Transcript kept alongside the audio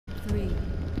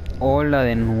Hola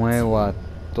de nuevo a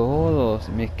todos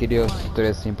mis queridos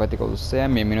suscriptores simpáticos,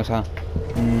 sean bienvenidos a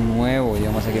un nuevo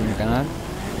video más aquí en mi canal,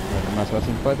 más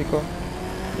simpático.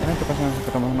 En esta ocasión nos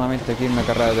encontramos nuevamente aquí en una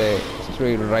carrera de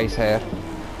Street Racer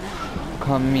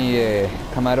con mi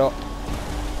Camaro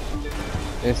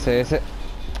SS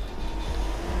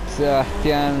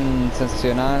Sebastián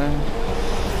sensacional,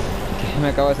 que me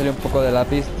acaba de salir un poco de la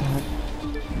pista.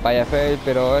 Vaya fail,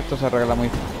 pero esto se arregla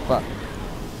muy fácil.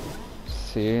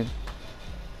 Sí.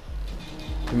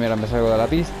 Primero me salgo de la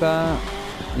pista.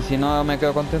 Y si no me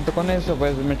quedo contento con eso,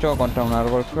 pues me choco contra un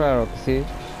árbol, claro que sí.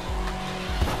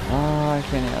 Ay,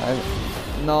 genial.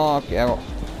 No, ¿qué hago?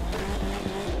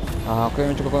 Ah, ok,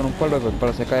 me choco con un palo, pero el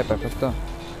palo se cae, perfecto.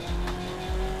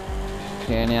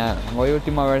 Genial. Voy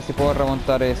último a ver si puedo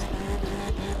remontar esto.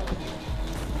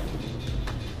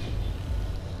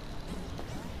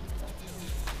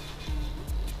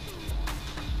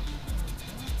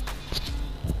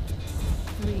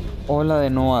 Hola de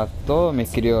nuevo a todos mis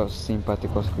queridos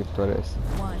simpáticos suscriptores.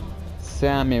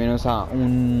 Sean bienvenidos a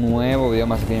un nuevo video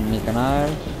más aquí en mi canal.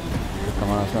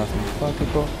 Estamos en la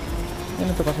Simpático. Y en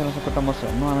esta ocasión nos encontramos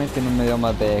nuevamente en un video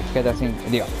más de GTA 5.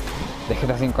 Digo, de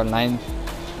GTA 5 Online.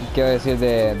 Quiero decir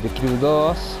de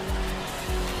Queridos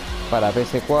para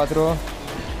PS4.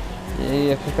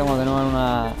 Y aquí estamos de nuevo en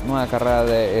una nueva carrera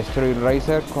de Street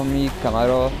Racer con mi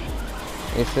Camaro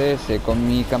SS, con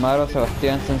mi Camaro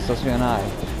Sebastián sensacional.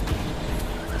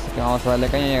 Así que vamos a darle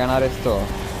caña y a ganar esto.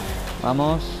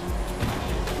 Vamos.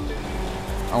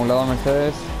 A un lado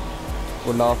Mercedes,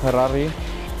 un lado Ferrari,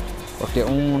 porque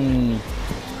un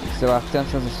Sebastián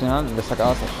sensacional les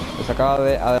acaba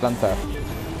de adelantar.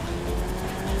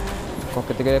 Con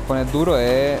que te quieres poner duro,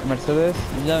 Mercedes.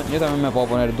 Yo también me puedo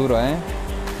poner duro,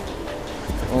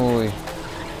 Uy.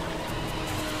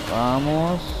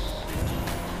 Vamos.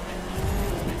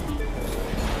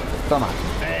 Toma.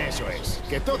 Eso es,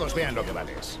 que todos vean lo que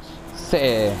vales.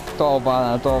 Sí, todos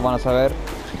van a saber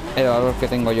el valor que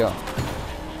tengo yo.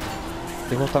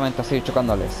 Y justamente así,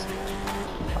 chocándoles.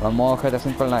 A los modos GTA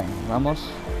 5 Online. Vamos.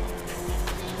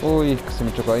 Uy, que se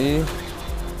me chocó ahí.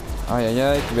 Ay, ay,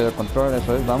 ay, que pierdo el control,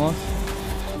 eso es, vamos.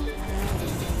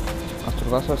 Más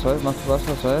turbazo, eso es, más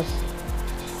turbazo, eso es.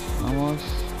 Vamos.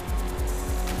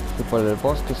 Y por el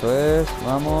bosque, eso es,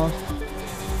 vamos.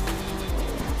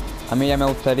 A mí ya me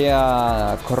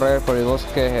gustaría correr por el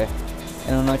bosque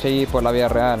en una noche allí por la vía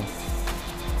real.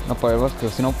 No por el bosque,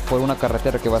 sino por una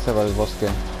carretera que va a ser por el bosque.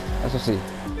 Eso sí,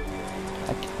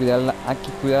 hay que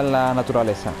cuidar la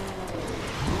naturaleza.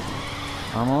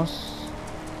 Vamos.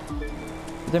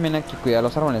 Y también hay que cuidar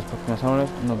los árboles, porque los árboles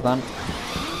nos dan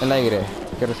el aire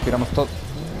que respiramos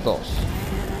todos.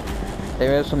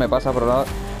 Eso me pasa por lado,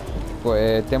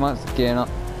 pues temas que no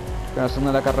son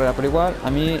de la carrera, pero igual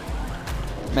a mí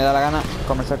me da la gana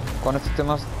conversar con estos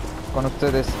temas con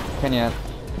ustedes. Genial.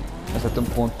 Me salté un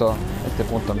punto, este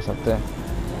punto me salté.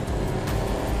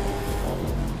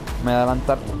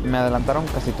 Me adelantaron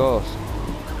casi todos.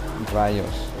 Rayos.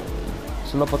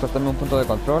 Solo por tratarme un punto de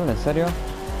control, ¿en serio?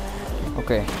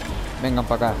 Ok, vengan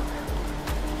para acá.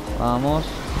 Vamos,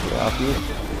 cuidado aquí.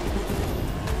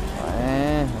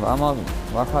 Vamos,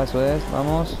 baja, eso es,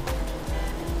 vamos.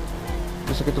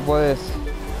 Yo sé que tú puedes.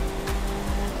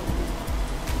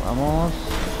 Vamos.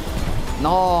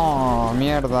 ¡No!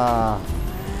 ¡Mierda!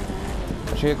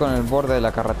 Llegué con el borde de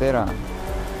la carretera.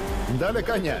 Dale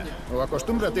caña, o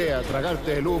acostúmbrate a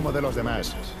tragarte el humo de los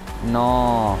demás.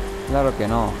 No, claro que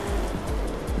no.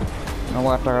 No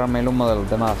voy a tragarme el humo de los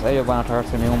demás, ellos van a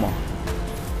tragarse mi humo.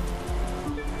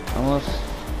 Vamos.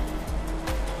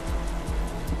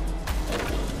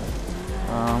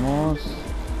 Vamos.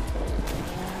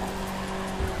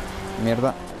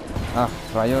 Mierda. Ah,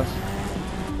 rayos.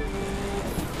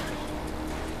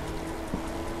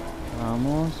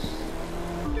 Vamos.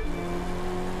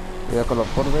 Cuidado con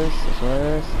los bordes, eso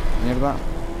es. Mierda.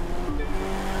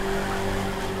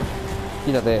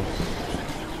 Quítate.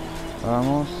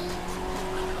 Vamos.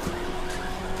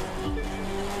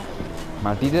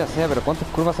 Maldita sea, pero ¿cuántas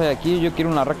curvas hay aquí? Yo quiero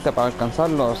una recta para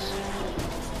alcanzarlos.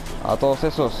 A todos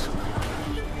esos.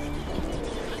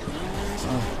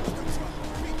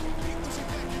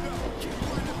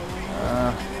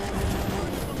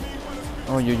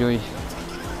 Uy, uy, uy.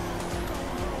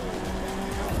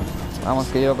 Vamos,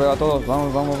 que yo lo pego a todos.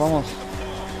 Vamos, vamos, vamos.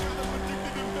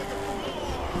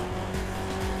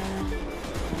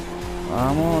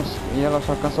 Vamos, y ya los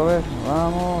alcanzo a ver.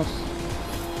 Vamos.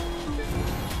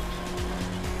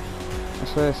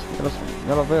 Eso es,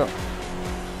 ya los veo.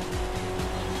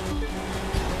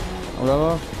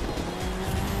 Cuidado.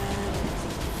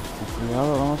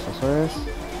 Cuidado, vamos, eso es.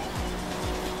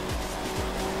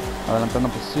 Adelantando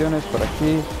posiciones por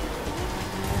aquí.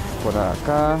 por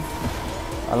acá.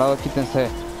 Al lado, quítense.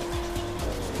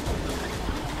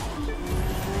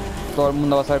 Todo el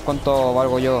mundo va a saber cuánto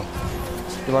valgo yo.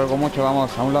 Yo valgo mucho, vamos,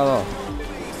 a un lado.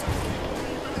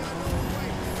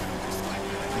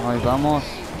 Ahí vamos.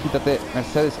 Quítate,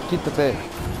 Mercedes, quítate.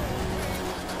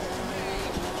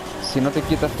 Si no te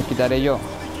quitas, te quitaré yo.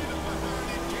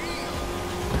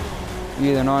 Y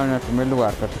de nuevo en el primer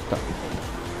lugar, perfecto.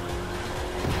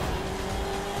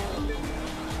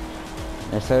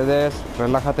 Mercedes,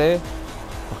 relájate.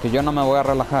 Porque yo no me voy a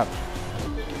relajar.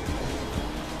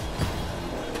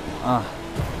 Ah.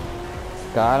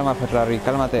 Calma, Ferrari,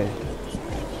 cálmate.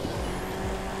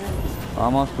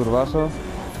 Vamos, curvazo.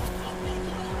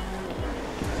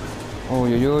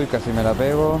 Uy, uy, uy, casi me la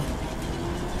pego.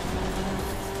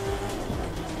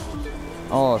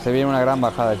 Oh, se viene una gran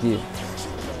bajada aquí.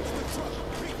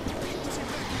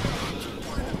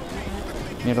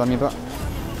 Mierda, mierda.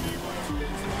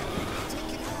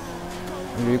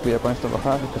 Uy, uy, cuidado con estas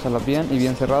bajadas, hay que pasarlas bien y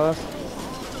bien cerradas.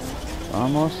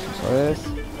 Vamos, eso es.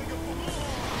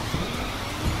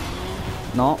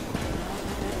 No.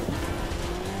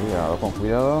 Cuidado, con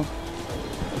cuidado.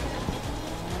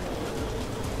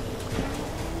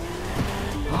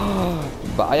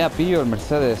 ¡Oh! Vaya pillo el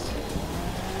Mercedes.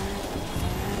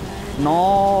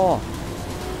 No.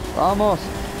 Vamos.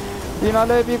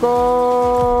 Final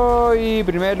épico. Y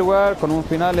primer lugar con un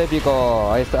final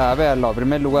épico. Ahí está, a verlo,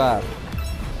 primer lugar.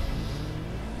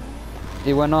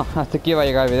 Y bueno, hasta aquí va a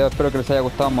llegar el video. Espero que les haya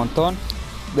gustado un montón.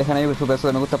 Dejen ahí su pedazo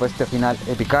de me gusta por este final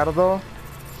epicardo.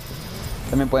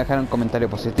 También pueden dejar un comentario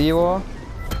positivo.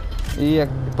 Y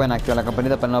pueden activar la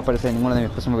campanita para no perderse ninguno de mis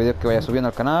próximos videos que vaya subiendo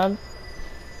al canal.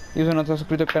 Y si no te has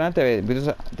suscrito al canal, te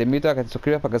invito a que te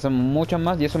suscribas para que sean muchos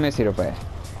más. Y eso me sirve, pues.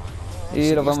 Y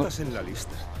si lo no vamos. estás en la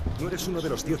lista, no eres uno de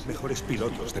los 10 mejores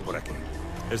pilotos de por aquí.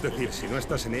 Es decir, si no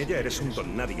estás en ella, eres un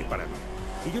don nadie para mí.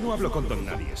 Y yo no hablo con don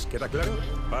nadies, ¿queda claro?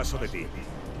 Paso de ti.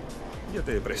 Ya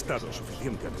te he prestado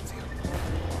suficiente atención.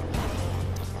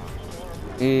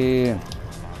 Y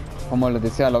como les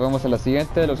decía, lo vemos en la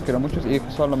siguiente. Los quiero mucho y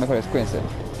son los mejores. Cuídense.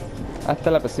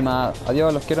 Hasta la próxima.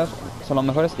 Adiós, los quiero. Son los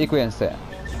mejores y cuídense.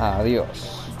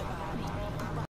 Adiós.